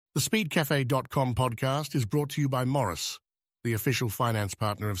The SpeedCafe.com podcast is brought to you by Morris, the official finance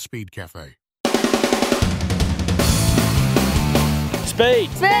partner of Speed Cafe. Speed.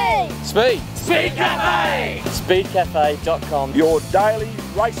 Speed. Speed. Speed Cafe! SpeedCafe.com. Your daily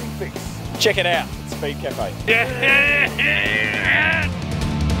racing fix. Check it out at Speed Cafe.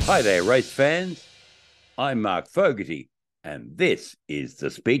 Hi there, race fans. I'm Mark Fogarty, and this is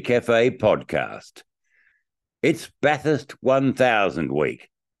the Speed Cafe podcast. It's Bathurst 1000 week,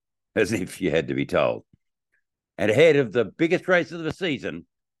 as if you had to be told. And ahead of the biggest race of the season,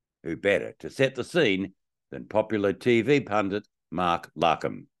 who better to set the scene than popular TV pundit Mark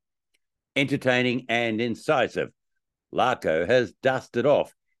Larkham. Entertaining and incisive, Larko has dusted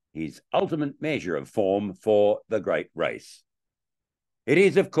off his ultimate measure of form for the great race. It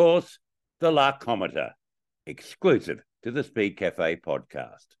is, of course, the Larkometer, exclusive to the Speed Cafe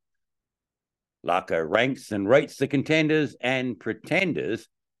podcast. Larko ranks and rates the contenders and pretenders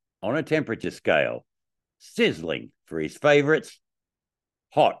on a temperature scale, sizzling for his favourites,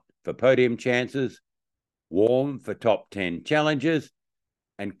 hot for podium chances, warm for top 10 challenges,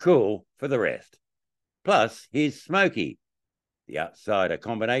 and cool for the rest. Plus, his smoky, the outsider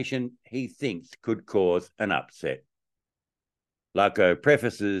combination he thinks could cause an upset. Larko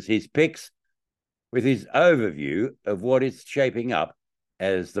prefaces his picks with his overview of what is shaping up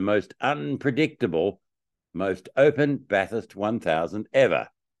as the most unpredictable, most open Bathurst 1000 ever.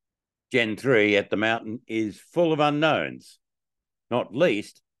 Gen 3 at the mountain is full of unknowns, not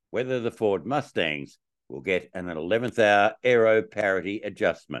least whether the Ford Mustangs will get an 11th hour aero parity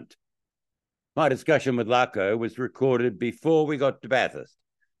adjustment. My discussion with Larko was recorded before we got to Bathurst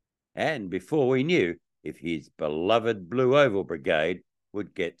and before we knew if his beloved Blue Oval Brigade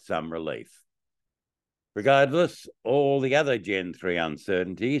would get some relief. Regardless, all the other Gen 3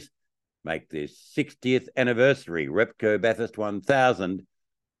 uncertainties make this 60th anniversary Repco Bathurst 1000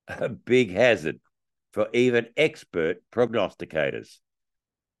 a big hazard for even expert prognosticators.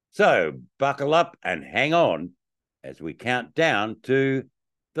 So buckle up and hang on as we count down to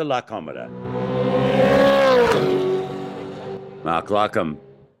the Larkometer. Mark Larkham,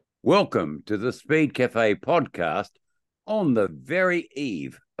 welcome to the Speed Cafe podcast on the very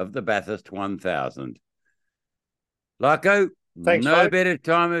eve of the Bathurst 1000. Larko, Thanks, no folks. better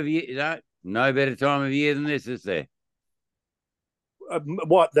time of year, no better time of year than this, is there?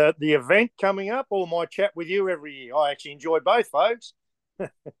 What, the event coming up or my chat with you every year? I actually enjoy both, folks.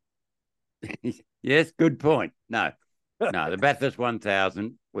 Yes, good point. No, the Bathurst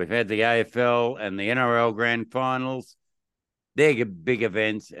 1000, we've had the AFL and the NRL grand finals. They're big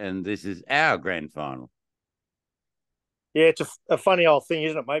events, and this is our grand final. Yeah, it's a funny old thing,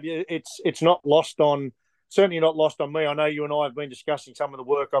 isn't it? Maybe it's not lost on, certainly not lost on me. I know you and I have been discussing some of the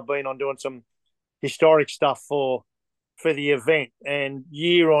work I've been on doing some historic stuff for the event. And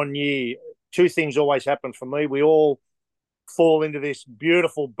year on year, two things always happen for me. We all fall into this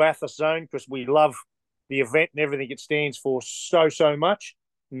beautiful Bathurst zone because we love the event and everything it stands for so much.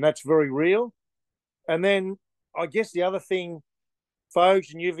 And that's very real. And then I guess the other thing,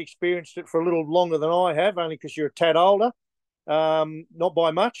 folks, and you've experienced it for a little longer than I have, only because you're a tad older, not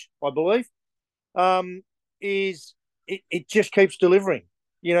by much, I believe, is it just keeps delivering.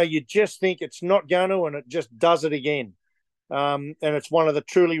 You know, you just think it's not going to, and it just does it again. And it's one of the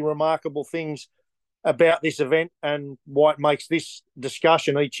truly remarkable things about this event and why it makes this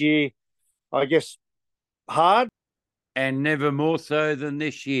discussion each year, I guess, hard. And never more so than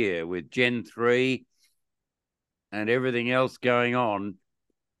this year with Gen 3 and everything else going on.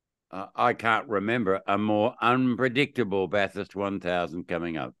 I can't remember a more unpredictable Bathurst 1000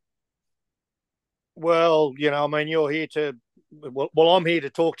 coming up. Well, you know, I mean, you're here to, well, I'm here to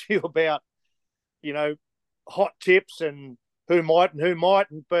talk to you about, you know, hot tips and who might and who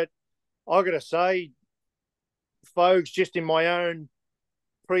mightn't. But I got to say, folks, just in my own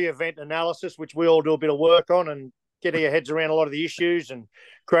pre-event analysis, which we all do a bit of work on and getting our heads around a lot of the issues and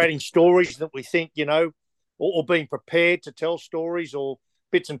creating stories that we think, you know, or being prepared to tell stories or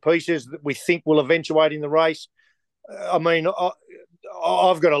bits and pieces that we think will eventuate in the race. I mean,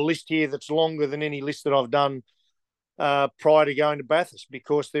 I've got a list here that's longer than any list that I've done prior to going to Bathurst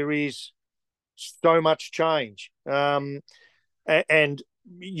because there is so much change. And,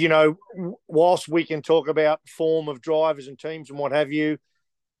 you know, whilst we can talk about form of drivers and teams and what have you,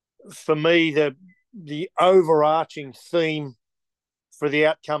 for me, the overarching theme for the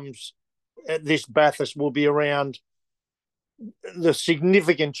outcomes at this Bathurst will be around the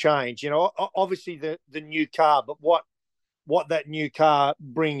significant change. You know, obviously the new car, but what that new car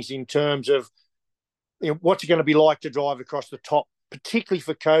brings in terms of, you know, what's it going to be like to drive across the top, particularly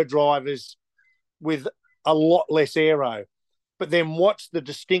for co-drivers with a lot less aero. But then what's the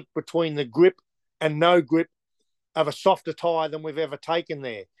distinct between the grip and no grip of a softer tyre than we've ever taken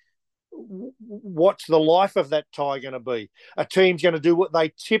there? What's the life of that tyre going to be? A team's going to do what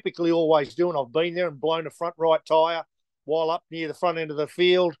they typically always do, and I've been there and blown a front right tyre while up near the front end of the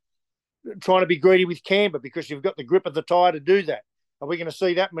field, trying to be greedy with camber because you've got the grip of the tyre to do that. Are we going to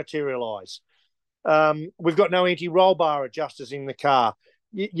see that materialise? We've got no anti-roll bar adjusters in the car.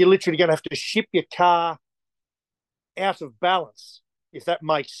 You're literally going to have to ship your car out of balance, if that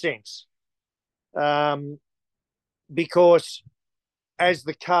makes sense. Because as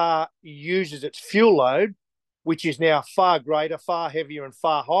the car uses its fuel load, which is now far greater, far heavier and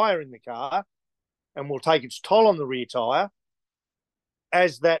far higher in the car, and will take its toll on the rear tyre,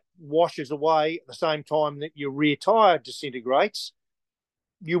 as that washes away at the same time that your rear tyre disintegrates,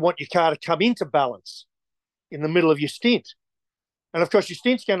 you want your car to come into balance in the middle of your stint. And, of course, your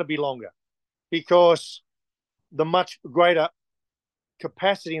stint's going to be longer because the much greater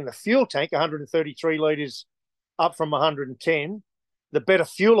capacity in the fuel tank, 133 litres up from 110, the better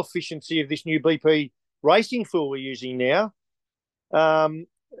fuel efficiency of this new BP racing fuel we're using now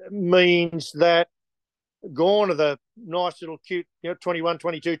means that gone are the nice little cute 21,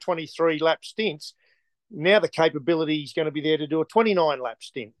 22, 23 lap stints. Now the capability is going to be there to do a 29 lap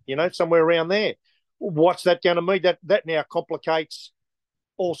stint, somewhere around there. What's that going to mean? That now complicates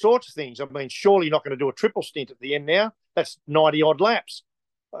all sorts of things. I mean, surely you're not going to do a triple stint at the end now. That's 90 odd laps.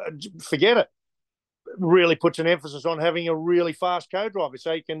 Forget it. Really puts an emphasis on having a really fast co-driver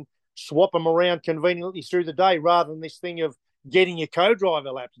so you can swap them around conveniently through the day rather than this thing of getting your co-driver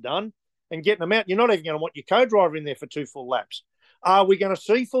laps done and getting them out. You're not even going to want your co-driver in there for 2 full laps. Are we going to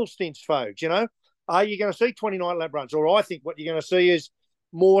see full stints, folks? Are you going to see 29 lap runs? Or I think what you're going to see is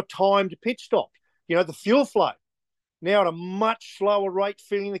more timed pit stops. The fuel flow. Now at a much slower rate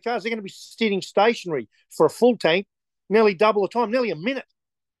filling the cars. They're going to be sitting stationary for a full tank, nearly double the time, nearly a minute.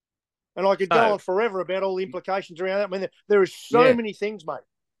 And I could go on forever about all the implications around that. I mean, there is so many things, mate.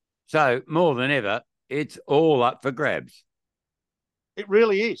 So more than ever, it's all up for grabs. It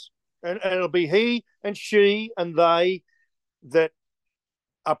really is. And it'll be he and she and they that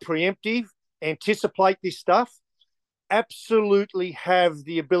are preemptive, anticipate this stuff, absolutely have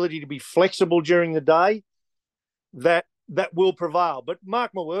the ability to be flexible during the day, that will prevail. But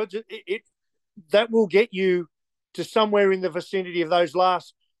mark my words, that will get you to somewhere in the vicinity of those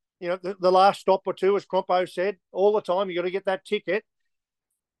last, the last stop or two, as Crompo said, all the time. You got to get that ticket.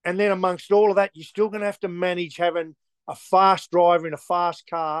 And then amongst all of that, you're still going to have to manage having a fast driver in a fast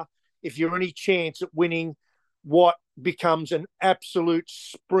car if you're any chance at winning what becomes an absolute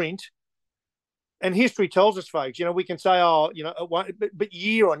sprint. And history tells us, folks, we can say, but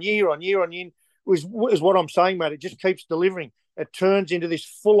year on year on year on year is what I'm saying, mate. It just keeps delivering. It turns into this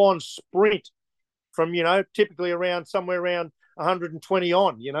full-on sprint from, typically somewhere around 120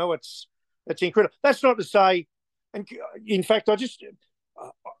 on. It's incredible. That's not to say, and in fact, I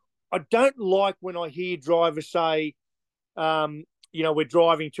don't like when I hear drivers say, we're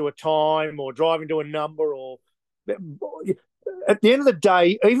driving to a time or driving to a number or at the end of the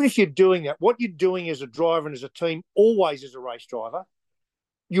day, even if you're doing that, what you're doing as a driver and as a team, always as a race driver,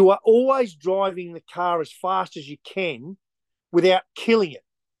 you are always driving the car as fast as you can without killing it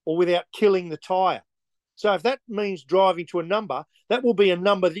or without killing the tyre. So if that means driving to a number, that will be a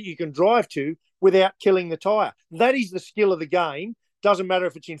number that you can drive to without killing the tyre. That is the skill of the game. Doesn't matter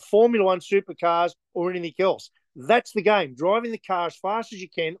if it's in Formula One supercars or anything else. That's the game. Driving the car as fast as you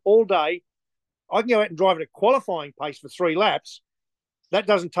can all day. I can go out and drive at a qualifying pace for 3 laps. That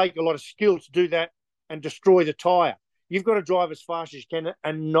doesn't take a lot of skill to do that and destroy the tyre. You've got to drive as fast as you can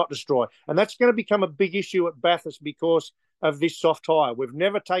and not destroy. And that's going to become a big issue at Bathurst because of this soft tyre. We've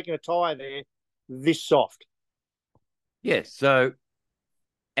never taken a tyre there this soft. Yes, so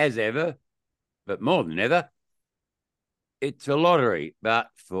as ever, but more than ever, it's a lottery. But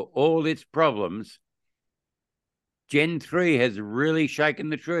for all its problems, Gen 3 has really shaken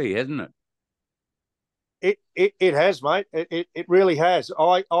the tree, hasn't it? It has, mate. It really has.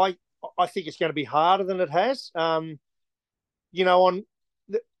 I think it's going to be harder than it has. We've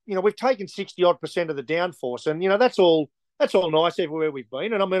taken 60% of the downforce, and that's all nice everywhere we've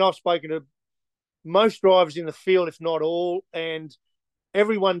been. And I mean, I've spoken to most drivers in the field, if not all, and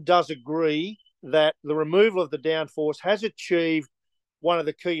everyone does agree that the removal of the downforce has achieved one of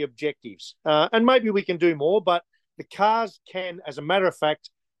the key objectives. And maybe we can do more, but the cars can, as a matter of fact,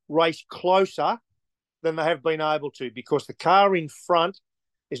 race closer than they have been able to because the car in front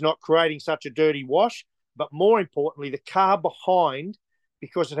is not creating such a dirty wash. But more importantly, the car behind,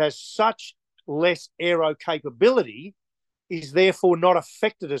 because it has such less aero capability, is therefore not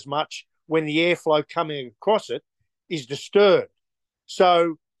affected as much when the airflow coming across it is disturbed.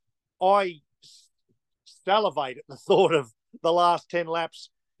 So I salivate at the thought of the last 10 laps,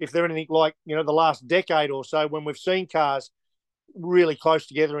 if they're anything like, the last decade or so, when we've seen cars really close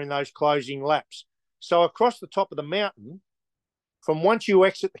together in those closing laps. So across the top of the mountain, from once you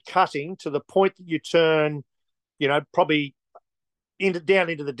exit the cutting to the point that you turn, probably down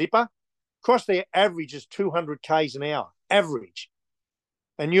into the dipper, across there, average is 200 Ks an hour, average.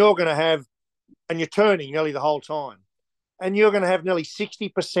 And you're turning nearly the whole time. And you're going to have nearly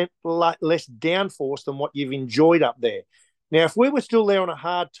 60% less downforce than what you've enjoyed up there. Now, if we were still there on a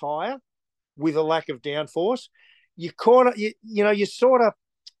hard tyre with a lack of downforce, you can feel,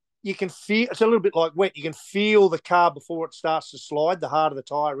 it's a little bit like wet. You can feel the car before it starts to slide, the harder the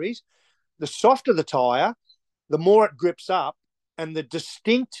tyre is. The softer the tyre, the more it grips up, and the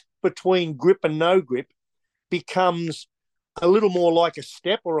distinct between grip and no grip becomes a little more like a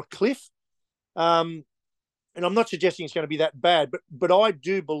step or a cliff. And I'm not suggesting it's going to be that bad, but I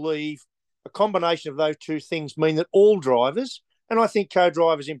do believe a combination of those two things mean that all drivers, and I think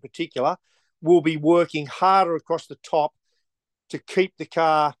co-drivers in particular, will be working harder across the top to keep the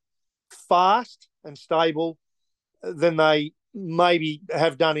car fast and stable than they maybe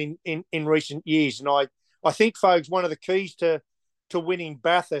have done in recent years. And I think, folks, one of the keys to winning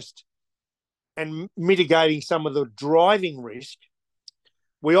Bathurst and mitigating some of the driving risk,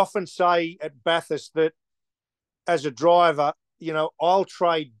 we often say at Bathurst that as a driver, I'll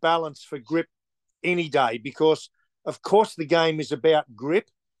trade balance for grip any day because, of course, the game is about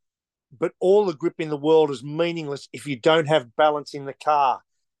grip, but all the grip in the world is meaningless if you don't have balance in the car.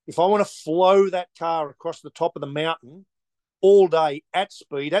 If I want to flow that car across the top of the mountain all day at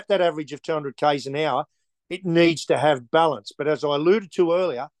speed, at that average of 200 Ks an hour, it needs to have balance. But as I alluded to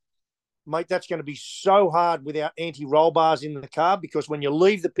earlier, mate, that's going to be so hard without anti-roll bars in the car because when you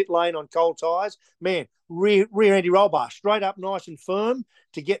leave the pit lane on cold tyres, man, rear anti-roll bar straight up nice and firm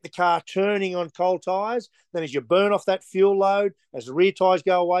to get the car turning on cold tyres. Then as you burn off that fuel load, as the rear tyres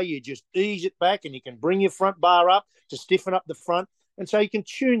go away, you just ease it back and you can bring your front bar up to stiffen up the front. And so you can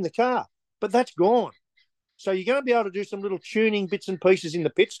tune the car. But that's gone. So you're going to be able to do some little tuning bits and pieces in the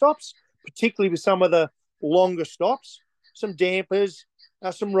pit stops, particularly with some of the longer stops, some dampers,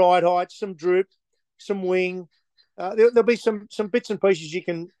 some ride heights, some droop, some wing. There'll be some bits and pieces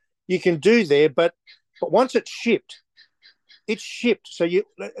you can do there, but once it's shipped. So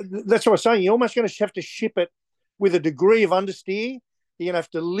that's what I was saying. You're almost going to have to ship it with a degree of understeer. You're going to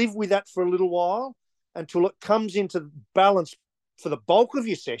have to live with that for a little while until it comes into balance for the bulk of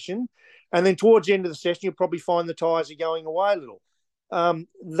your session, and then towards the end of the session, you'll probably find the tyres are going away a little.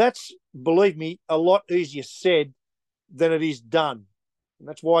 That's, believe me, a lot easier said than it is done. And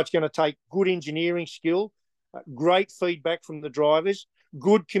that's why it's going to take good engineering skill, great feedback from the drivers,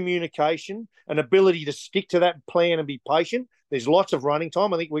 good communication, an ability to stick to that plan and be patient. There's lots of running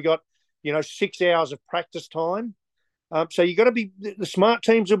time. I think we got, 6 hours of practice time. So you got to be, the smart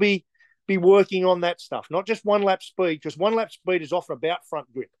teams will be working on that stuff, not just one lap speed, because one lap speed is often about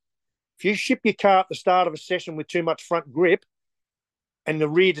front grip. If you ship your car at the start of a session with too much front grip and the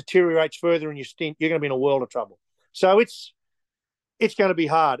rear deteriorates further in your stint, you're going to be in a world of trouble. So it's going to be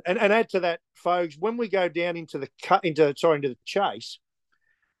hard. And add to that, folks, when we go down into the chase,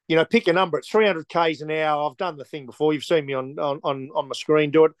 pick a number. It's 300 Ks an hour. I've done the thing before. You've seen me on my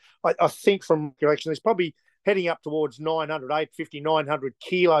screen do it. I think from correction, there's probably heading up towards 850, 900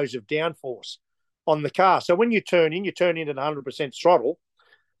 kilos of downforce on the car. So when you turn in at 100% throttle.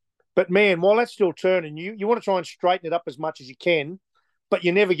 But, man, while that's still turning, you want to try and straighten it up as much as you can, but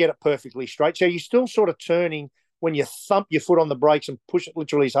you never get it perfectly straight. So you're still sort of turning when you thump your foot on the brakes and push it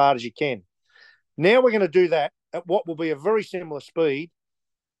literally as hard as you can. Now we're going to do that at what will be a very similar speed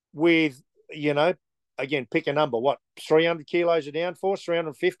with, again, pick a number, 300 kilos of downforce,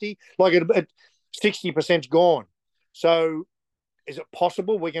 350? Like 60%'s gone. So is it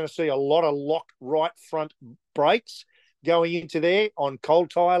possible we're going to see a lot of lock right front brakes going into there on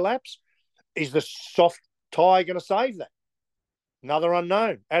cold tyre laps? Is the soft tyre going to save that? Another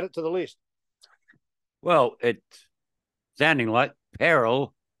unknown. Add it to the list. Well, it's sounding like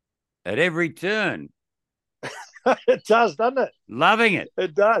peril at every turn. It does, doesn't it? Loving it.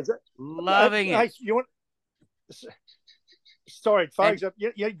 It does. Loving it. Hey, you want? Sorry, folks. Do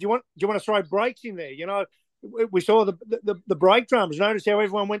you want to throw brakes in there? We saw the brake drums. Notice how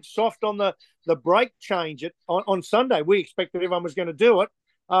everyone went soft on the brake change on Sunday. We expected everyone was going to do it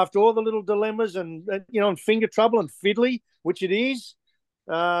after all the little dilemmas and finger trouble and fiddly, which it is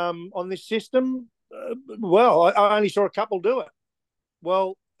on this system. I only saw a couple do it.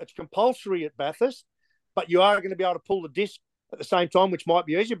 Well, it's compulsory at Bathurst, but you are going to be able to pull the disc at the same time, which might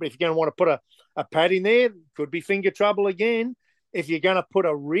be easier. But if you're going to want to put a pad in there, could be finger trouble again. if you're going to put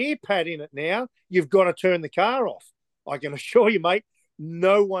a rear pad in it now, you've got to turn the car off. I can assure you, mate,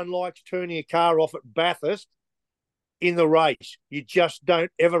 no one likes turning a car off at Bathurst in the race. You just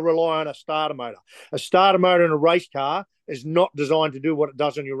don't ever rely on a starter motor. A starter motor in a race car is not designed to do what it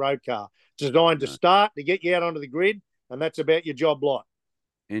does on your road car. It's designed to start, to get you out onto the grid, and that's about your job lot.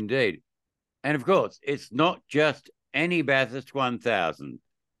 Indeed. And of course, it's not just any Bathurst 1000.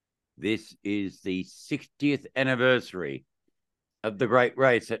 This is the 60th anniversary of the great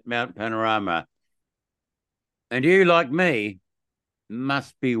race at Mount Panorama. And you, like me,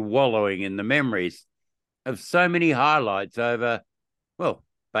 must be wallowing in the memories of so many highlights over, well,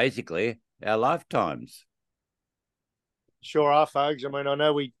 basically our lifetimes. Sure are, folks. I mean, I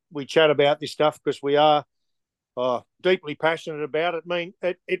know we chat about this stuff because we are deeply passionate about it.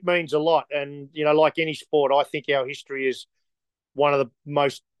 It means a lot. And, you know, like any sport, I think our history is one of the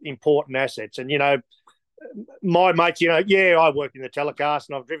most important assets. And, you know, my mates, you know, yeah, I work in the telecast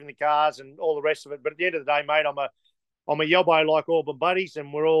and I've driven the cars and all the rest of it. But at the end of the day, mate, I'm a yobbo like all my buddies,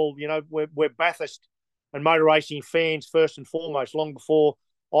 and we're all, you know, we're Bathurst and motor racing fans first and foremost, long before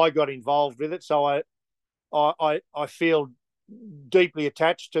I got involved with it. So I feel deeply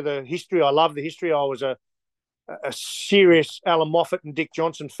attached to the history. I love the history. I was a serious Alan Moffat and Dick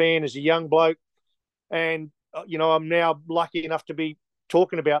Johnson fan as a young bloke. And, you know, I'm now lucky enough to be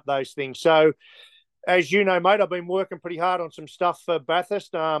talking about those things. So, as you know, mate, I've been working pretty hard on some stuff for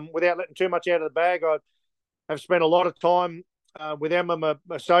Bathurst. Without letting too much out of the bag, I have spent a lot of time with Emma, my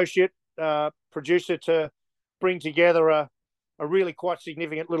associate producer, to bring together a really quite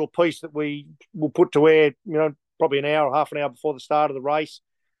significant little piece that we will put to air, you know, probably an hour, half an hour before the start of the race.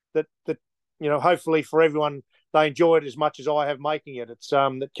 That you know, hopefully for everyone, they enjoy it as much as I have making it. It's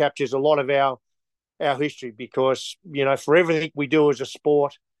that captures a lot of our history, because, you know, for everything we do as a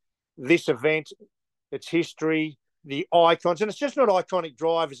sport, this event, its history, the icons, and it's just not iconic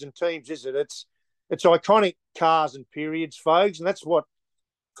drivers and teams, is it? It's iconic cars and periods, folks, and that's what,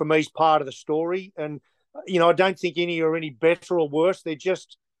 for me, is part of the story. And, you know, I don't think any are any better or worse. They're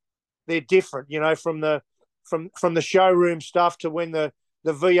different, you know, from the showroom stuff to when the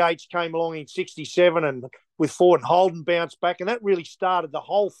V8s came along in '67 and with Ford and Holden bounced back, and that really started the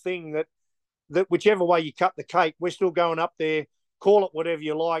whole thing. That whichever way you cut the cake, we're still going up there. Call it whatever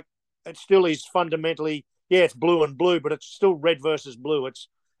you like. It still is fundamentally, yeah, it's blue and blue, but it's still red versus blue. It's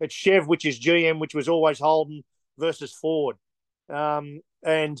Chev, which is GM, which was always Holden, versus Ford. And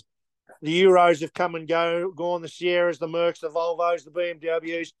the Euros have come and gone, the Sierras, the Mercs, the Volvos, the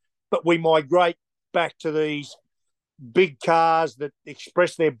BMWs, but we migrate back to these big cars that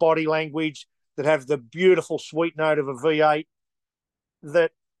express their body language, that have the beautiful sweet note of a V8,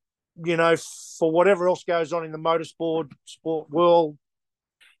 that, you know, for whatever else goes on in the sport world,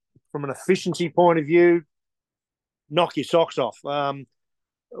 from an efficiency point of view, knock your socks off.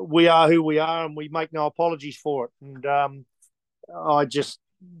 We are who we are, and we make no apologies for it. And I just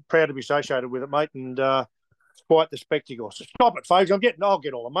proud to be associated with it, mate. And it's quite the spectacle. So stop it, folks. I'll get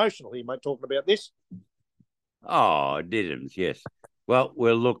all emotional here, mate, talking about this. Oh, Diddums, yes. Well,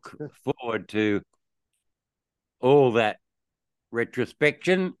 we'll look forward to all that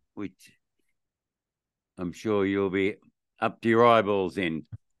retrospection, which I'm sure you'll be up to your eyeballs in.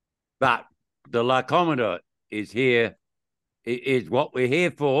 But the Larkometer is here, is what we're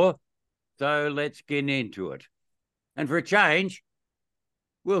here for. So let's get into it. And for a change,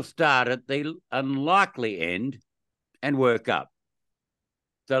 we'll start at the unlikely end and work up.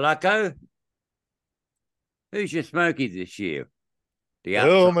 So, Larko, who's your Smoky this year? The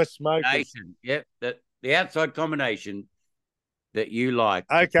outside my Smokies. Yep, the outside combination that you like.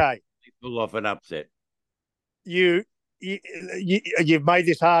 Okay. Pull off an upset. You've made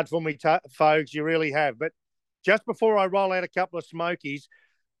this hard for me, folks. You really have. But just before I roll out a couple of Smokies,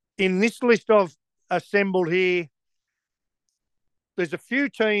 in this list I've assembled here, there's a few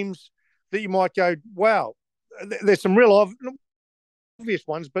teams that you might go, wow, there's some real obvious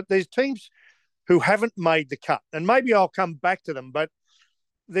ones, but there's teams who haven't made the cut. And maybe I'll come back to them, but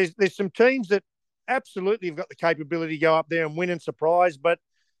there's some teams that absolutely have got the capability to go up there and win and surprise, but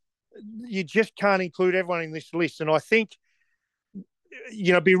you just can't include everyone in this list. And I think,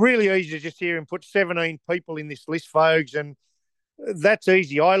 you know, it'd be really easy to just hear and put 17 people in this list, folks, and that's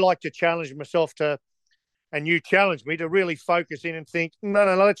easy. I like to challenge myself to, and you challenge me to really focus in and think, no,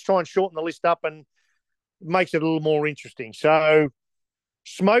 let's try and shorten the list up, and it makes it a little more interesting. So,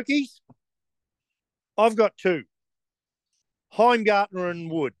 Smokies, I've got two, Heimgartner and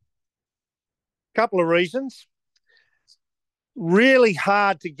Wood. Couple of reasons. Really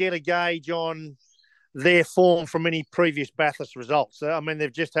hard to get a gauge on their form from any previous Bathurst results. I mean,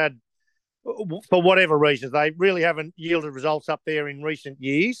 they've just had for whatever reasons. They really haven't yielded results up there in recent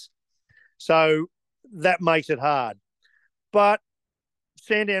years. So that makes it hard. But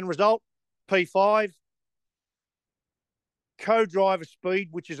Sandown result, P5, co-driver speed,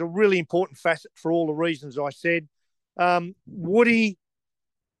 which is a really important facet for all the reasons I said. Woody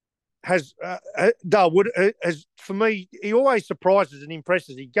has, Darwood has, for me, he always surprises and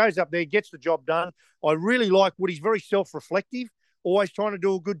impresses. He goes up there, gets the job done. I really like Woody's very self-reflective, always trying to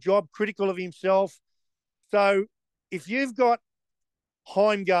do a good job, critical of himself. So if you've got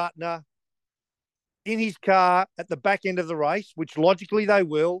Heimgartner in his car at the back end of the race, which logically they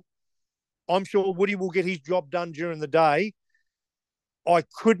will, I'm sure Woody will get his job done during the day. I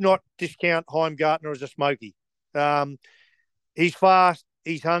could not discount Heimgartner as a smoky. He's fast,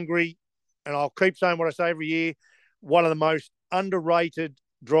 he's hungry, and I'll keep saying what I say every year, one of the most underrated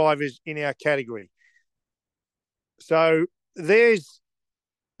drivers in our category. So there's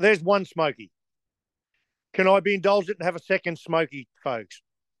one smoky. Can I be indulgent and have a second smoky, folks?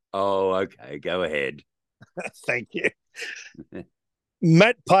 Oh, okay. Go ahead. Thank you.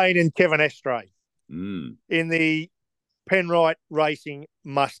 Matt Payne and Kevin Estray in the Penrite Racing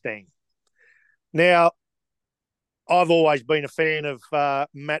Mustang. Now, I've always been a fan of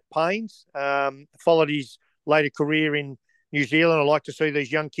Matt Payne's. Followed his later career in New Zealand. I like to see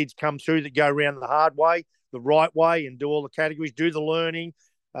these young kids come through that go around the hard way, the right way, and do all the categories, do the learning.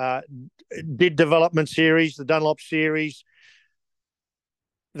 Did development series, the Dunlop series.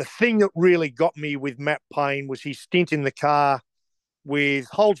 The thing that really got me with Matt Payne was his stint in the car with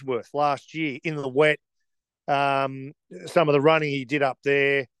Holdsworth last year in the wet. Some of the running he did up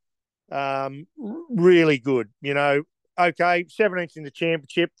there, really good. You know, okay, 17th in the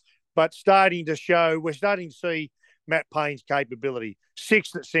championship, but we're starting to see Matt Payne's capability.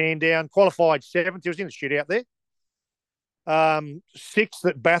 6th at Sandown, qualified 7th. He was in the shootout there. 6th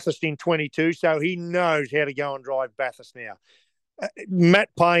at Bathurst in 22, so he knows how to go and drive Bathurst now. Matt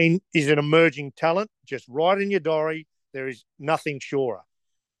Payne is an emerging talent. Just write in your diary. There is nothing surer.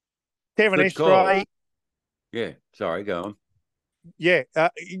 Kevin Estray. Yeah, sorry, go on. Yeah,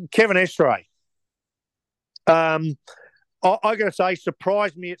 Kevin Estray. I got to say,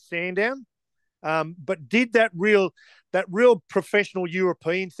 surprised me at Sandown, but did that real professional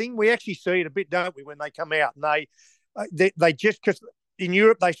European thing. We actually see it a bit, don't we, when they come out and they just, because in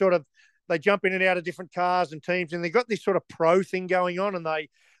Europe they jump in and out of different cars and teams, and they got this sort of pro thing going on, and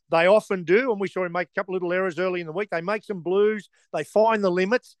they often do. And we saw him make a couple of little errors early in the week. They make some blues, they find the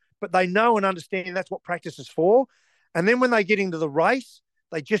limits, but they know and understand that's what practice is for. And then when they get into the race,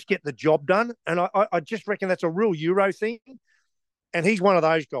 they just get the job done. And I just reckon that's a real Euro thing. And he's one of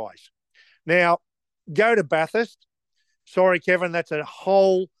those guys. Now, go to Bathurst. Sorry, Kevin, that's a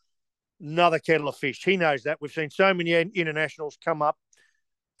whole another kettle of fish. He knows that. We've seen so many internationals come up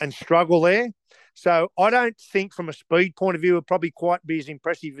and struggle there. So I don't think from a speed point of view, it'll probably quite be as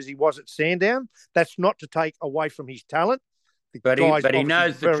impressive as he was at Sandown. That's not to take away from his talent. But he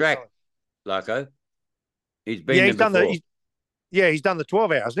knows the track, Larko. He's been there before. He's done the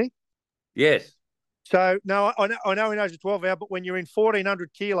 12 hours, hasn't he? Yes. So, no, I know he knows the 12 hour, but when you're in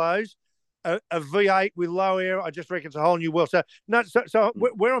 1,400 kilos, a V8 with low air, I just reckon it's a whole new world. So, no, so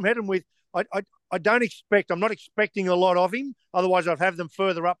where I'm heading with, I don't expect, I'm not expecting a lot of him. Otherwise, I'd have them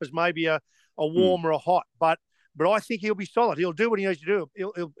further up as maybe a warm or a hot. But I think he'll be solid. He'll do what he needs to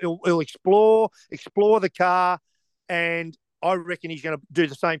do. He'll explore the car, and I reckon he's going to do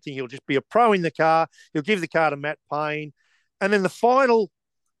the same thing. He'll just be a pro in the car. He'll give the car to Matt Payne. And then the final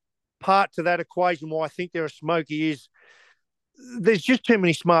part to that equation why I think they're a smoky is there's just too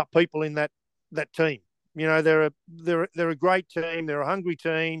many smart people in that team. You know, they're a great team. They're a hungry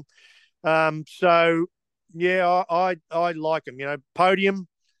team. So, yeah, I like them. You know, podium,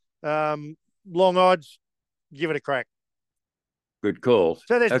 long odds, give it a crack. Good calls.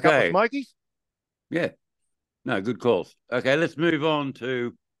 So there's a couple of smokies. Yeah. No, good calls. Okay, let's move on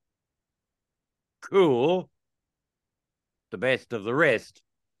to Cool, the best of the rest,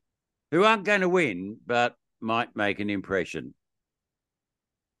 who aren't going to win, but might make an impression.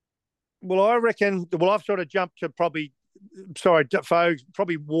 Well, I reckon, I've sort of jumped to probably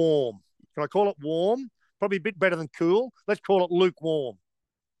warm. Can I call it warm? Probably a bit better than cool. Let's call it lukewarm.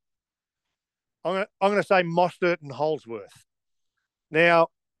 I'm going to say Mostert and Holdsworth. Now,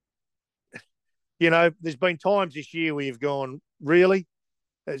 you know, there's been times this year where you've gone, really?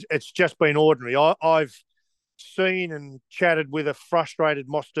 It's just been ordinary. I've seen and chatted with a frustrated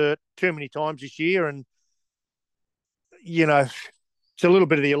Mostert too many times this year, and, you know, it's a little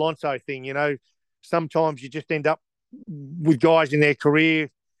bit of the Alonso thing. You know, sometimes you just end up with guys in their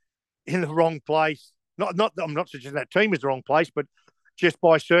career in the wrong place. I'm not suggesting that team is the wrong place, but just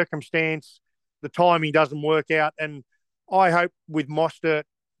by circumstance, the timing doesn't work out. And I hope with Mostert,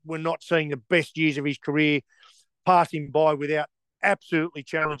 we're not seeing the best years of his career pass him by without absolutely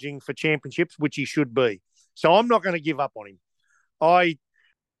challenging for championships, which he should be. So I'm not going to give up on him. I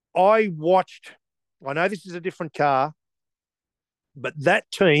watched, I know this is a different car, but that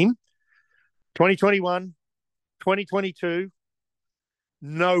team, 2021, 2022,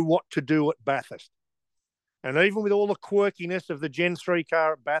 know what to do at Bathurst. And even with all the quirkiness of the Gen 3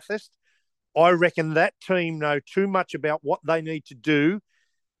 car at Bathurst, I reckon that team know too much about what they need to do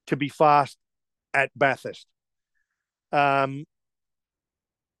to be fast at Bathurst.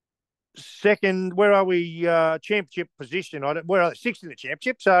 Second, where are we? Championship position. Where are they? Sixth in the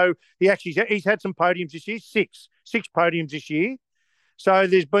championship. So he's had some podiums this year. Six podiums this year. So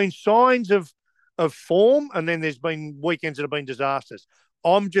there's been signs of form, and then there's been weekends that have been disasters.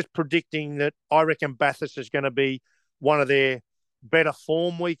 I'm just predicting that I reckon Bathurst is going to be one of their better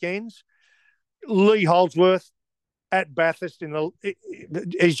form weekends. Lee Holdsworth at Bathurst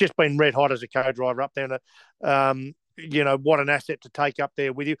he's just been red hot as a co-driver up there. What an asset to take up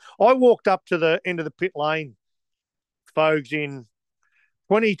there with you. I walked up to the end of the pit lane, folks, in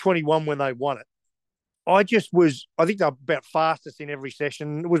 2021 when they won it. I think they were about fastest in every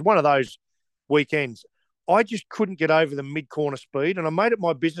session. It was one of those weekends. I just couldn't get over the mid-corner speed, and I made it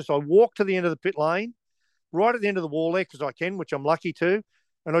my business. I walked to the end of the pit lane, right at the end of the wall there, because I can, which I'm lucky to,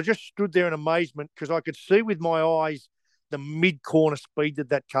 and I just stood there in amazement because I could see with my eyes the mid-corner speed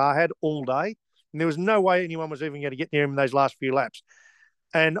that car had all day. And there was no way anyone was even going to get near him in those last few laps.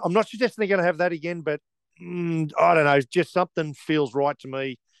 And I'm not suggesting they're going to have that again, but I don't know. Just something feels right to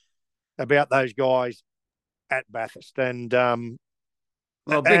me about those guys at Bathurst. And big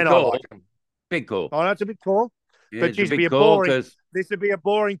call. I like them. Big call. I know it's a big call. Yeah, but this would be a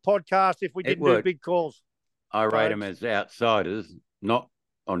boring podcast if we didn't do big calls. I rate them as outsiders, not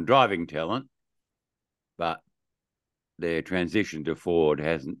on driving talent, but their transition to Ford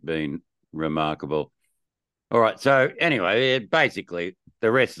hasn't been remarkable. All right. So anyway, basically the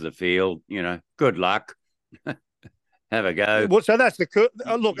rest of the field, good luck. Have a go. Well, so that's the cool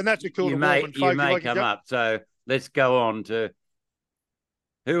look, and that's a cool. You may come up. So let's go on to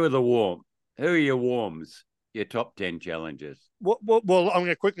who are your warms, your top 10 challengers. Well, I'm going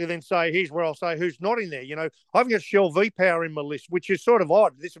to quickly then say here's where I'll say who's not in there. I haven't got Shell V-Power in my list, which is sort of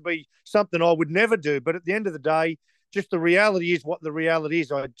odd. This would be something I would never do, but at the end of the day, just the reality is what the reality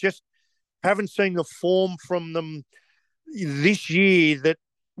is. I just haven't seen the form from them this year that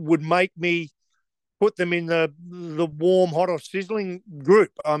would make me put them in the warm, hot, or sizzling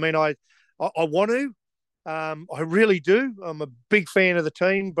group. I mean, I want to. I really do. I'm a big fan of the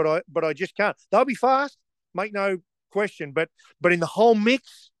team, but I just can't. They'll be fast, make no question. But in the whole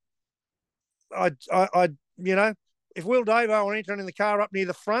mix, I if Will Davo are entering in the car up near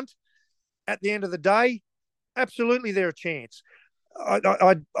the front, at the end of the day, absolutely they're a chance.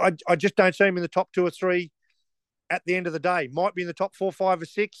 I just don't see him in the top 2 or 3 at the end of the day. Might be in the top 4, 5, or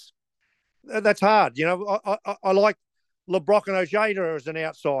 6. That's hard. I like LeBrock and Ojeda as an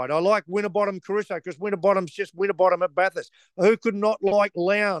outside. I like Winterbottom Caruso because Winterbottom's just Winterbottom at Bathurst. Who could not like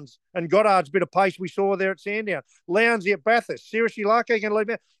Lowndes and Goddard's bit of pace we saw there at Sandown? Lowndes at Bathurst. Seriously, Larko can leave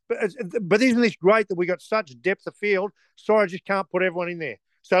me. But isn't this great that we got such depth of field? Sorry, I just can't put everyone in there.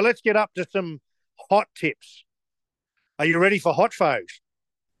 So let's get up to some hot tips. Are you ready for hot foes?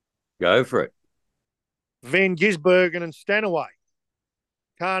 Go for it. Van Gisbergen and Stanaway.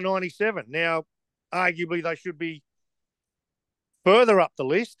 Car 97. Now, arguably, they should be further up the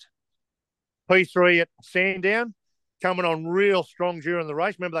list. P3 at Sandown, coming on real strong during the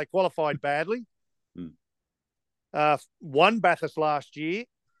race. Remember, they qualified badly. Won Bathurst last year.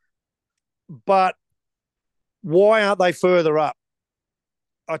 But why aren't they further up?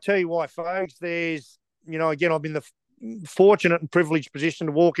 I'll tell you why, folks. There's, again, I'm in the fortunate and privileged position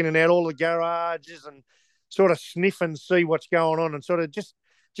to walk in and out all the garages and sort of sniff and see what's going on and sort of just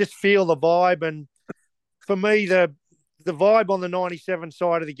feel the vibe. And for me, the vibe on the 97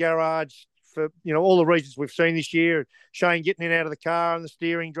 side of the garage, for all the reasons we've seen this year, Shane getting in and out of the car and the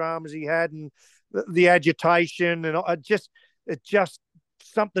steering dramas he had and the agitation, and it just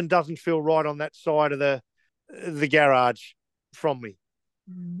something doesn't feel right on that side of the garage from me.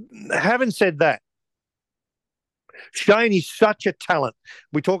 Having said that, Shane is such a talent.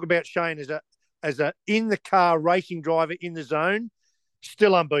 We talk about Shane as a in the car racing driver in the zone,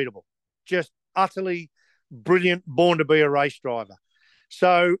 still unbeatable, just utterly brilliant, born to be a race driver.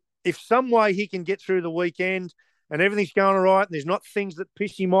 So if some way he can get through the weekend and everything's going all right and there's not things that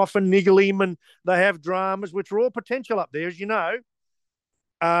piss him off and niggle him and they have dramas, which are all potential up there, as you know,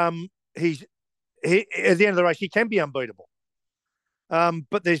 he at the end of the race, he can be unbeatable.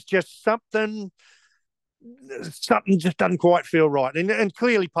 But there's just something just doesn't quite feel right. And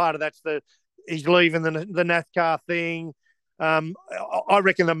clearly part of that's he's leaving the NASCAR thing. I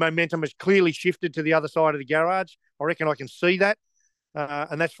reckon the momentum has clearly shifted to the other side of the garage. I reckon I can see that,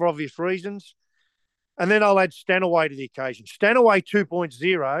 and that's for obvious reasons. And then I'll add Stanaway to the occasion. Stanaway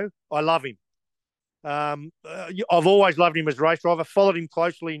 2.0, I love him. I've always loved him as a race driver. Followed him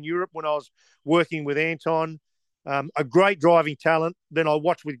closely in Europe when I was working with Anton. A great driving talent. Then I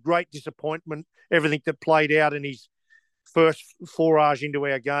watched with great disappointment everything that played out in his first forage into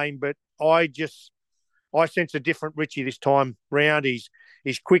our game. But I sense a different Richie this time round. He's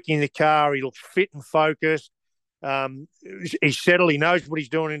quick in the car. He looks fit and focused. He's settled. He knows what he's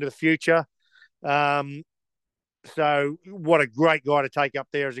doing into the future. So what a great guy to take up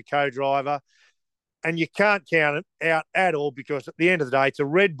there as a co-driver. And you can't count it out at all because at the end of the day, it's a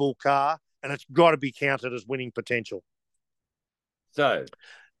Red Bull car and it's got to be counted as winning potential. So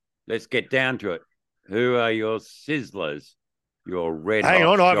let's get down to it. Who are your sizzlers, your red Hang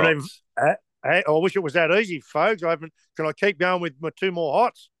hot on, shots? I haven't even. I wish it was that easy, folks. Can I keep going with my two more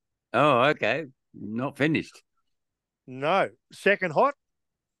hots? Oh, okay. Not finished. No. Second hot?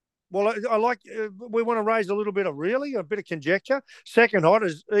 Well, I like, we want to raise a little bit of a bit of conjecture. Second hot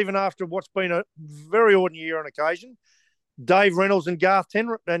is, even after what's been a very ordinary year on occasion, Dave Reynolds and Garth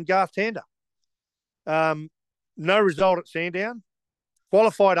Tander. No result at Sandown.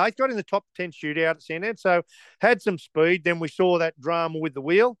 Qualified 8th, got in the top 10 shootout at Sandown, so had some speed. Then we saw that drama with the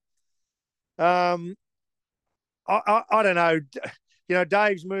wheel. I don't know. You know,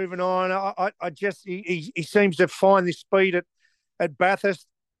 Dave's moving on. I just he seems to find this speed at Bathurst.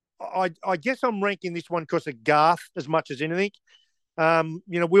 I guess I'm ranking this one because of Garth as much as anything. You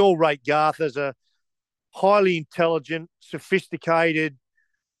know, we all rate Garth as a highly intelligent, sophisticated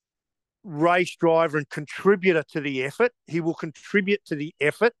race driver and contributor to the effort. He will contribute to the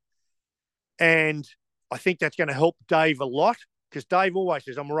effort. And I think that's going to help Dave a lot because Dave always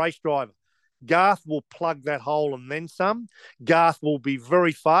says, I'm a race driver. Garth will plug that hole and then some. Garth will be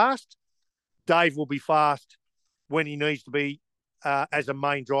very fast. Dave will be fast when he needs to be as a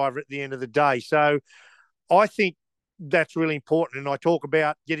main driver at the end of the day. So I think that's really important. And I talk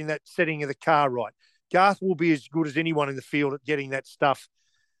about getting that setting of the car right. Garth will be as good as anyone in the field at getting that stuff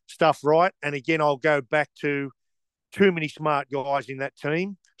right. And again, I'll go back to too many smart guys in that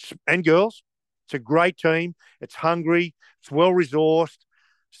team and girls. It's a great team. It's hungry. It's well-resourced.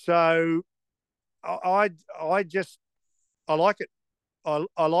 So I like it. I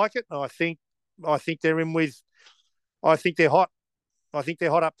like it. And I think they're in with, I think they're hot. I think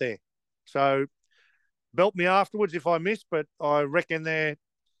they're hot up there. So belt me afterwards if I miss, but I reckon they're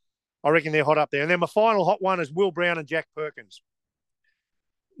hot up there. And then my final hot one is Will Brown and Jack Perkins.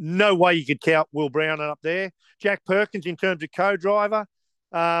 No way you could count Will Brown up there. Jack Perkins in terms of co-driver,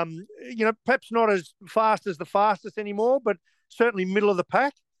 you know, perhaps not as fast as the fastest anymore, but certainly middle of the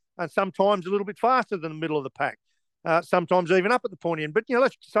pack and sometimes a little bit faster than the middle of the pack. Sometimes even up at the pointy end. But, you know,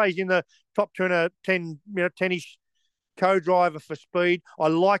 let's say he's in the top 10-ish co-driver for speed. I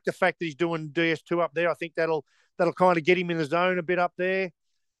like the fact that he's doing DS2 up there. I think that'll kind of get him in the zone a bit up there.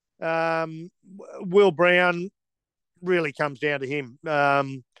 Will Brown really comes down to him.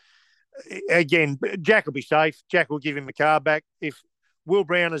 Again, Jack will be safe. Jack will give him the car back. If Will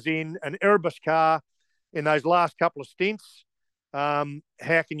Brown is in an Erebus car in those last couple of stints, how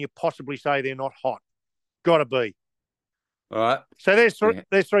can you possibly say they're not hot? Got to be. All right. So there's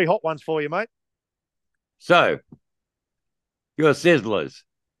three hot ones for you, mate. So, your sizzlers,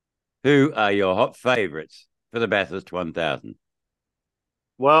 who are your hot favourites for the Bathurst 1000?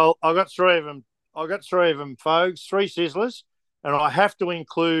 Well, I got three of them, folks. Three sizzlers, and I have to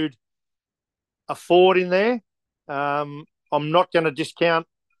include a Ford in there. I'm not going to discount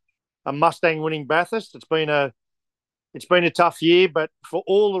a Mustang winning Bathurst. It's been a tough year, but for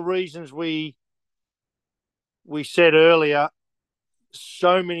all the reasons we said earlier,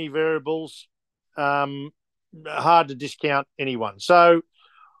 so many variables, hard to discount anyone. So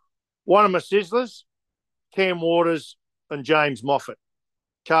one of my sizzlers, Cam Waters and James Moffat.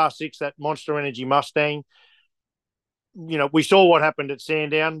 Car 6, that Monster Energy Mustang. You know, we saw what happened at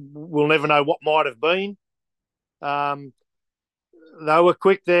Sandown. We'll never know what might have been. They were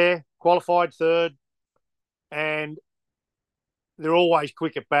quick there, qualified third, and they're always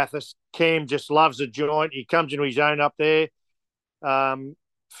quick at Bathurst. Cam just loves a joint. He comes into his own up there.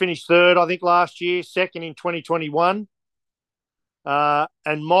 Finished third, I think, last year, second in 2021. And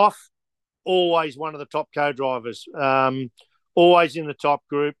Moff, always one of the top co-drivers. Always in the top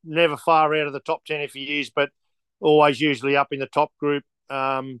group, never far out of the top 10 if he is, but always usually up in the top group.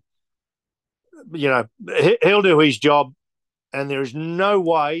 You know, he'll do his job And there is no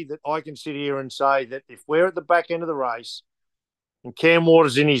way that I can sit here and say that if we're at the back end of the race and Cam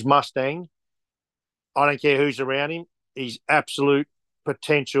Waters in his Mustang, I don't care who's around him, he's absolute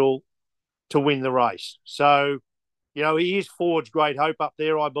potential to win the race. So, he is Ford's great hope up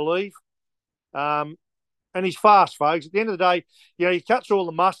there, I believe. And he's fast, folks. At the end of the day, you cut through all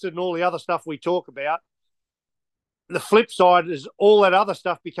the mustard and all the other stuff we talk about. The flip side is all that other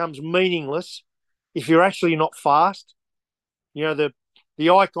stuff becomes meaningless if you're actually not fast. The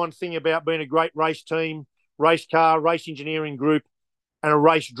icon thing about being a great race team, race car, race engineering group, and a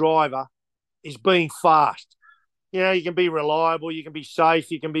race driver is being fast. You can be reliable, you can be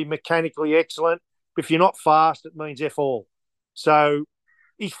safe, you can be mechanically excellent. But if you're not fast, it means F all. So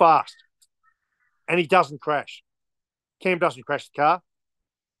he's fast. And he doesn't crash. Cam doesn't crash the car.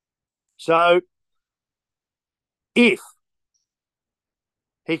 So if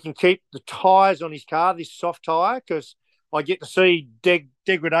he can keep the tyres on his car, this soft tyre, because I get to see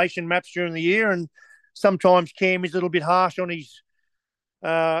degradation maps during the year, and sometimes Cam is a little bit harsh on his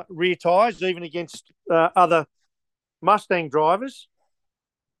rear tyres, even against other Mustang drivers.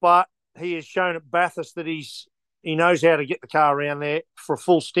 But he has shown at Bathurst that he knows how to get the car around there for a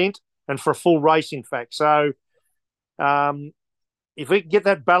full stint and for a full race, in fact. So if we can get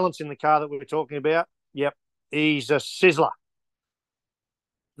that balance in the car that we were talking about, yep, he's a sizzler.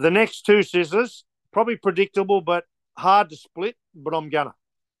 The next two sizzlers, probably predictable, but hard to split, but I'm gonna.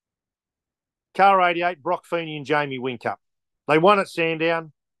 Car 88, Brock Feeney and Jamie Whincup. They won at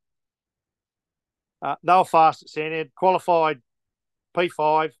Sandown. They were fast at Sandown, qualified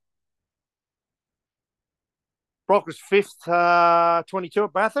P5. Brock was fifth, 22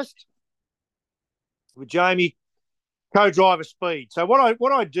 at Bathurst, with Jamie co-driver speed. So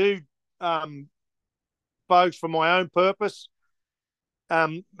what I do, folks, for my own purpose,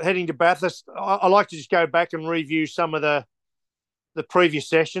 heading to Bathurst, I like to just go back and review some of the previous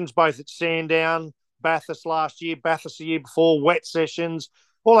sessions, both at Sandown, Bathurst last year, Bathurst the year before, wet sessions,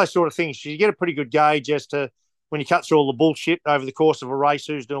 all those sort of things. You get a pretty good gauge as to, when you cut through all the bullshit over the course of a race,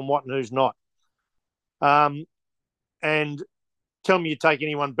 who's doing what and who's not. And tell me you take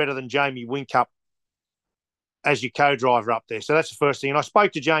anyone better than Jamie Whincup as your co-driver up there. So that's the first thing. And I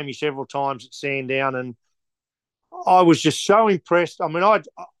spoke to Jamie several times at Sandown, and I was just so impressed. I mean, I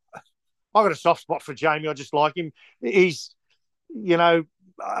got a soft spot for Jamie. I just like him. He's,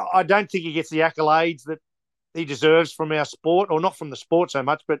 I don't think he gets the accolades that he deserves from our sport, or not from the sport so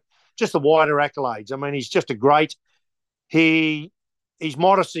much, but just the wider accolades. I mean, he's just a great. He's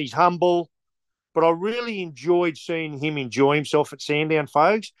modest, he's humble, but I really enjoyed seeing him enjoy himself at Sandown,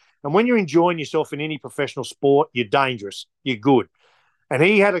 folks. And when you're enjoying yourself in any professional sport, you're dangerous. You're good. And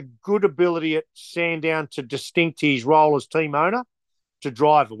he had a good ability at Sandown to distinct his role as team owner to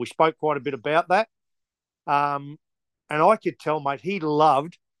driver. We spoke quite a bit about that. And I could tell, mate, he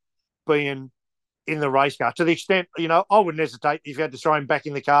loved being in the race car, to the extent, I wouldn't hesitate if you had to throw him back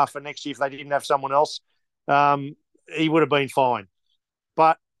in the car for next year if they didn't have someone else. He would have been fine.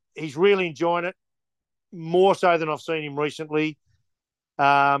 But he's really enjoying it, more so than I've seen him recently.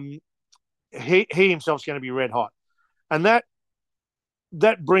 He himself's going to be red hot. And that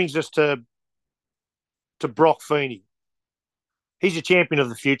brings us to Brock Feeney. He's a champion of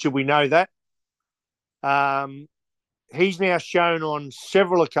the future. We know that. He's now shown on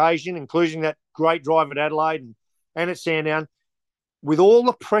several occasions, including that great drive at Adelaide and at Sandown, with all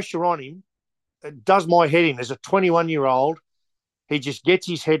the pressure on him, it does my head in. As a 21-year-old, he just gets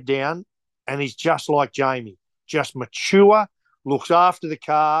his head down, and he's just like Jamie, just mature, looks after the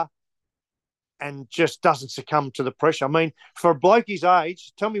car, and just doesn't succumb to the pressure. I mean, for a bloke his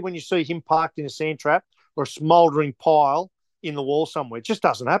age, tell me when you see him parked in a sand trap or a smouldering pile in the wall somewhere. It just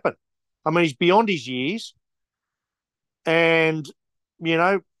doesn't happen. I mean, he's beyond his years. And,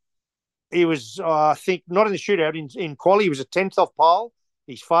 he was, I think, not in the shootout, in quali, he was a 10th off pole.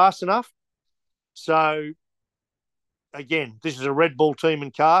 He's fast enough. So, again, this is a Red Bull team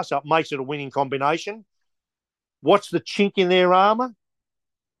and car, so it makes it a winning combination. What's the chink in their armour?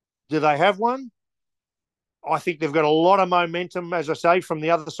 Do they have one? I think they've got a lot of momentum, as I say, from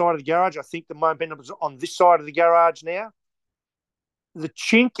the other side of the garage. I think the momentum is on this side of the garage now. The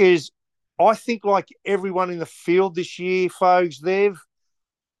chink is, I think, like everyone in the field this year, folks, they've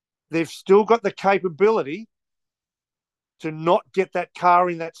still got the capability to not get that car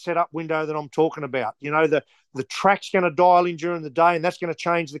in that setup window that I'm talking about. The track's going to dial in during the day, and that's going to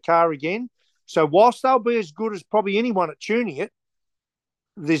change the car again. So whilst they'll be as good as probably anyone at tuning it,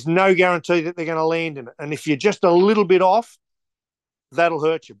 there's no guarantee that they're going to land in it. And if you're just a little bit off, that'll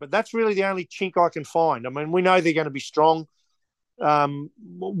hurt you. But that's really the only chink I can find. I mean, we know they're going to be strong.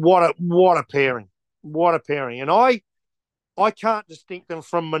 What a pairing. What a pairing. And I I can't distinct them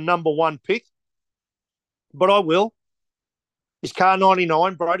from my number one pick, but I will, is car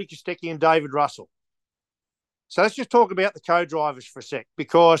 99, Brodie Kostecki and David Russell. So let's just talk about the co-drivers for a sec,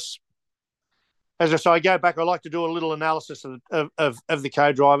 because, as I say, I go back, I like to do a little analysis of the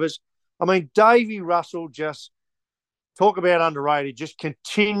co-drivers. I mean, Davey Russell, just talk about underrated, just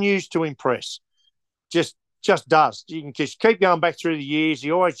continues to impress. Just does. You can just keep going back through the years.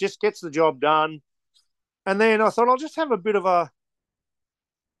 He always just gets the job done. And then I thought I'll just have a bit of a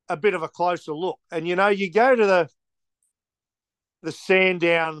closer look. And, you go to the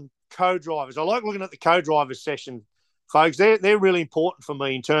Sandown co-drivers. I like looking at the co-drivers session, folks. They're really important for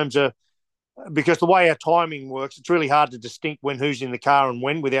me in terms of, because the way our timing works, it's really hard to distinct who's in the car and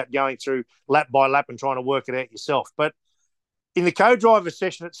when without going through lap by lap and trying to work it out yourself. But in the co-driver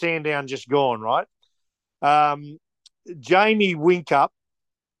session at Sandown just gone, right, Jamie Winkup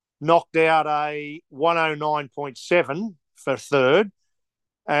knocked out a 109.7 for third,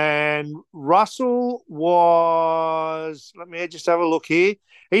 and Russell was, let me just have a look here,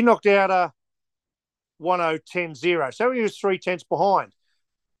 he knocked out a 10.0, so he was 3/10 behind.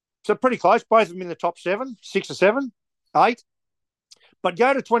 So pretty close, both of them in the top 7, 6 or 7, 8. But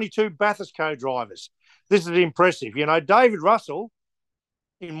go to 22 Bathurst co-drivers. This is impressive. David Russell,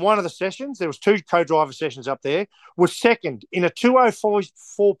 in one of the sessions, there was 2 co-driver sessions up there, was second in a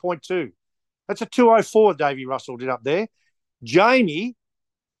 204.2. That's a 204 Davey Russell did up there. Jamie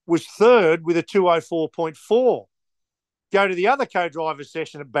was third with a 204.4. Go to the other co-driver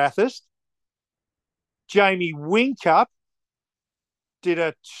session at Bathurst. Jamie Winkup did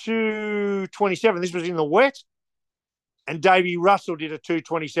a 227. This was in the wet. And Davey Russell did a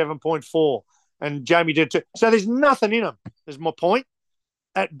 227.4. And Jamie did 2. So there's nothing in them, is my point,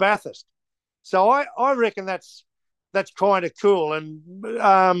 at Bathurst. So I reckon that's kind of cool.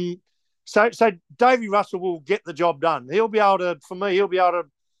 And so Davey Russell will get the job done. He'll be able to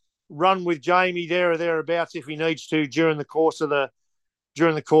run with Jamie there or thereabouts if he needs to during the course of the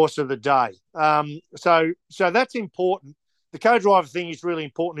day. So that's important. The co-driver thing is really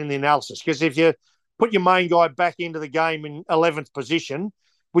important in the analysis, because if you put your main guy back into the game in 11th position,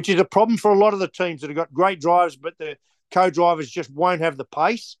 which is a problem for a lot of the teams that have got great drivers, but the co-drivers just won't have the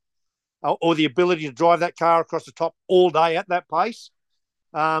pace or the ability to drive that car across the top all day at that pace,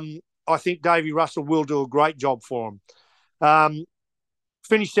 I think Davey Russell will do a great job for him.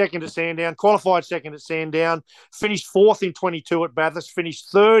 Finished second at Sandown, qualified second at Sandown, finished fourth in 22 at Bathurst, finished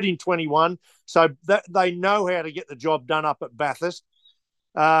third in 21. So they know how to get the job done up at Bathurst.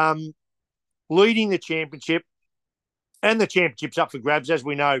 Leading the championship, and the championship's up for grabs, as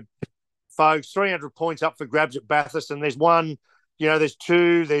we know, folks. 300 points up for grabs at Bathurst, and there's one, there's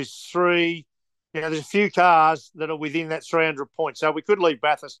 2, there's 3. There's a few cars that are within that 300 points. So we could leave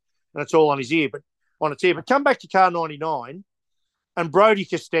Bathurst and it's all on his ear, but on its ear. But come back to car 99 and Brodie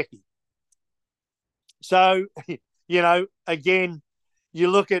Kostecki. So, again, you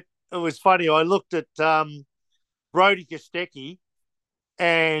look at, it was funny, I looked at Brodie Kostecki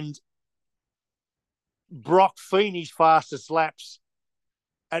and Brock Feeney's fastest laps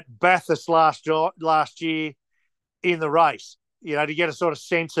at Bathurst last year in the race, to get a sort of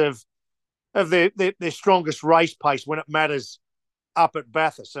sense of their strongest race pace when it matters up at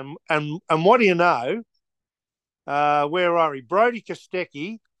Bathurst. And what do you know? Where are we? Brodie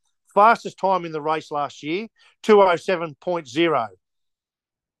Kostecki, fastest time in the race last year, 207.0.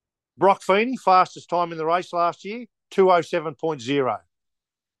 Brock Feeney, fastest time in the race last year, 207.0.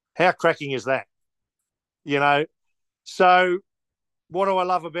 How cracking is that? So what do I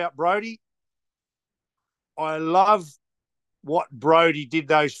love about Brodie? I love what Brodie did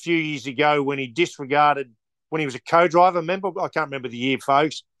those few years ago when he disregarded, when he was a co-driver. Remember, I can't remember the year,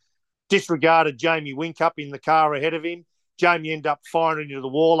 folks. Disregarded Jamie Winkup in the car ahead of him. Jamie ended up firing into the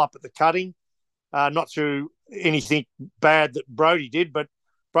wall up at the cutting. Not through anything bad that Brodie did, but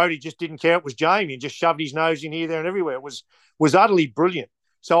Brodie just didn't care it was Jamie and just shoved his nose in here, there and everywhere. It was utterly brilliant.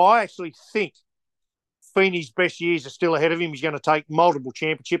 So I actually think Feeney's best years are still ahead of him. He's going to take multiple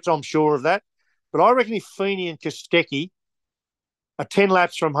championships, I'm sure of that. But I reckon if Feeney and Kostecki are 10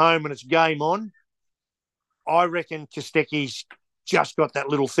 laps from home and it's game on, I reckon Kostecki's just got that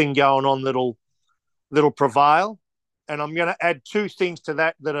little thing going on that'll prevail. And I'm going to add 2 things to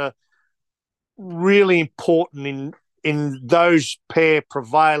that are really important in those pair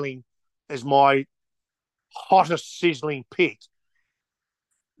prevailing as my hottest sizzling pick.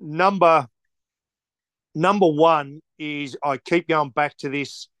 Number 1 is, I keep going back to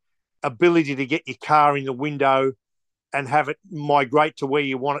this ability to get your car in the window and have it migrate to where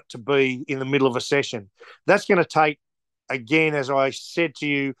you want it to be in the middle of a session. That's going to take, again, as I said to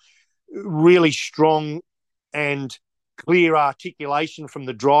you, really strong and clear articulation from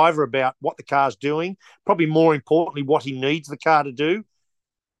the driver about what the car's doing, probably more importantly, what he needs the car to do.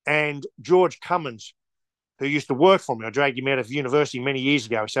 And George Cummins, who used to work for me, I dragged him out of university many years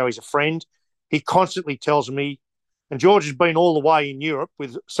ago, so he's a friend. He constantly tells me, and George has been all the way in Europe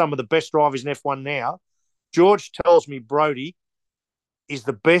with some of the best drivers in F1 now. George tells me Brodie is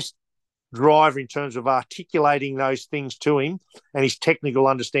the best driver in terms of articulating those things to him and his technical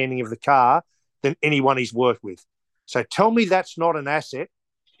understanding of the car than anyone he's worked with. So tell me that's not an asset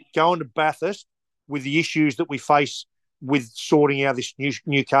going to Bathurst with the issues that we face with sorting out this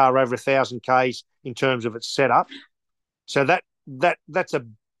new car over 1,000 Ks in terms of its setup. So that's a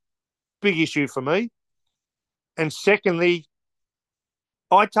big issue for me. And secondly,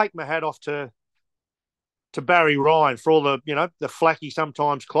 I take my hat off to Barry Ryan for all the flack he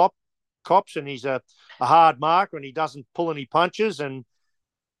sometimes cops, and he's a hard marker and he doesn't pull any punches, and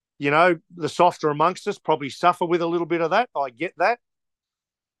the softer amongst us probably suffer with a little bit of that. I get that.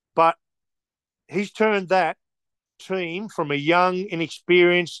 But he's turned that team from a young,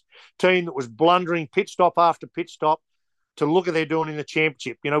 inexperienced team that was blundering pit stop after pit stop to look at they're doing in the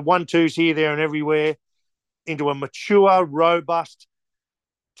championship. 1-2s here, there and everywhere, into a mature, robust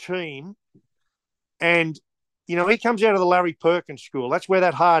team. And, he comes out of the Larry Perkins school. That's where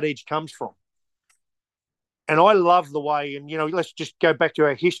that hard edge comes from. And I love the way, and, let's just go back to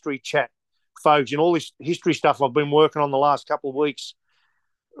our history chat, folks, and all this history stuff I've been working on the last couple of weeks.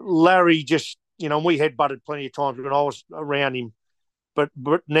 Larry just, we had butted plenty of times when I was around him, but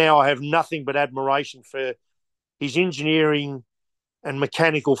now I have nothing but admiration for his engineering and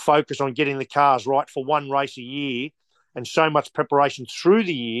mechanical focus on getting the cars right for one race a year, and so much preparation through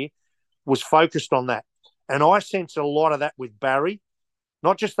the year was focused on that. And I sense a lot of that with Barry,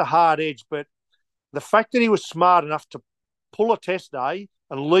 not just the hard edge, but the fact that he was smart enough to pull a test day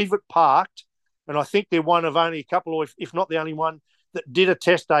and leave it parked. And I think they're one of only a couple, if not the only one, that did a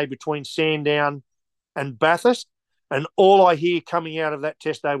test day between Sandown and Bathurst. And all I hear coming out of that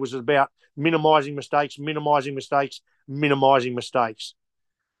test day was about minimising mistakes.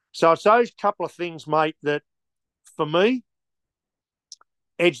 So it's those couple of things, mate, that for me,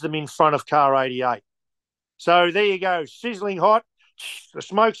 edge them in front of car 88. So there you go, sizzling hot. The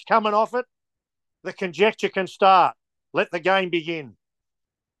smoke's coming off it. The conjecture can start. Let the game begin.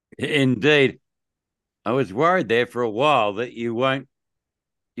 Indeed. I was worried there for a while that you weren't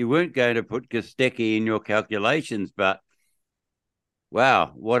going to put Kostecki in your calculations, but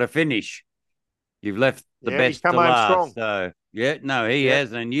wow, what a finish. You've left the best he's come to home last. strong. So, he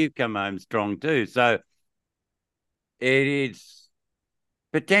has, and you've come home strong too. So it is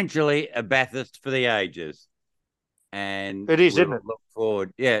potentially a Bathurst for the ages. And it is, isn't it? Look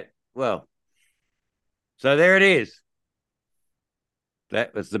forward. Yeah, well, so there it is.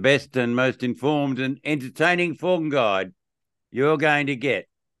 That was the best and most informed and entertaining form guide you're going to get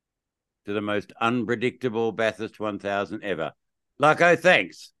to the most unpredictable Bathurst 1000 ever. Larko,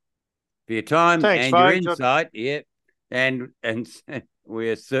 thanks for your time and your insight. Yeah, and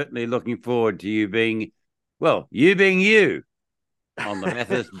we're certainly looking forward to you being you on the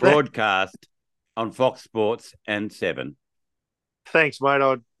Bathurst broadcast on Fox Sports and 7. Thanks, mate.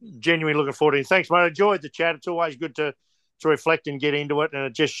 I'm genuinely looking forward to it. Thanks, mate. I enjoyed the chat. It's always good to reflect and get into it, and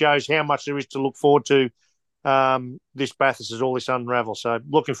it just shows how much there is to look forward to this Bathurst as all this unravels. So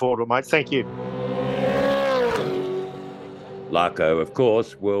looking forward to it, mate. Thank you. Larko, of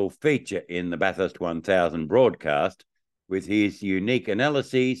course, will feature in the Bathurst 1000 broadcast with his unique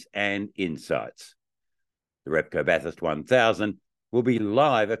analyses and insights. The Repco Bathurst 1000 will be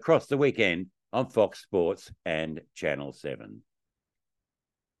live across the weekend on Fox Sports and Channel 7.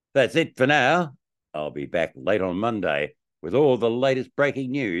 That's it for now. I'll be back late on Monday with all the latest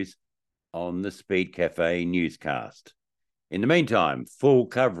breaking news on the Speed Cafe newscast. In the meantime, full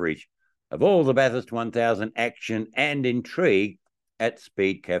coverage of all the Bathurst 1000 action and intrigue at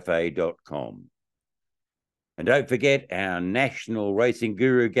speedcafe.com. And don't forget our national racing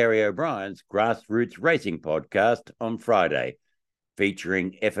guru Gary O'Brien's Grassroots Racing podcast on Friday,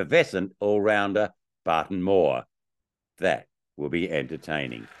 featuring effervescent all-rounder Barton Moore. That will be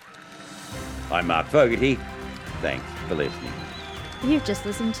entertaining. I'm Mark Fogarty. Thanks for listening. You've just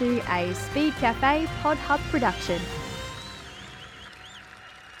listened to a Speed Cafe Pod Hub production.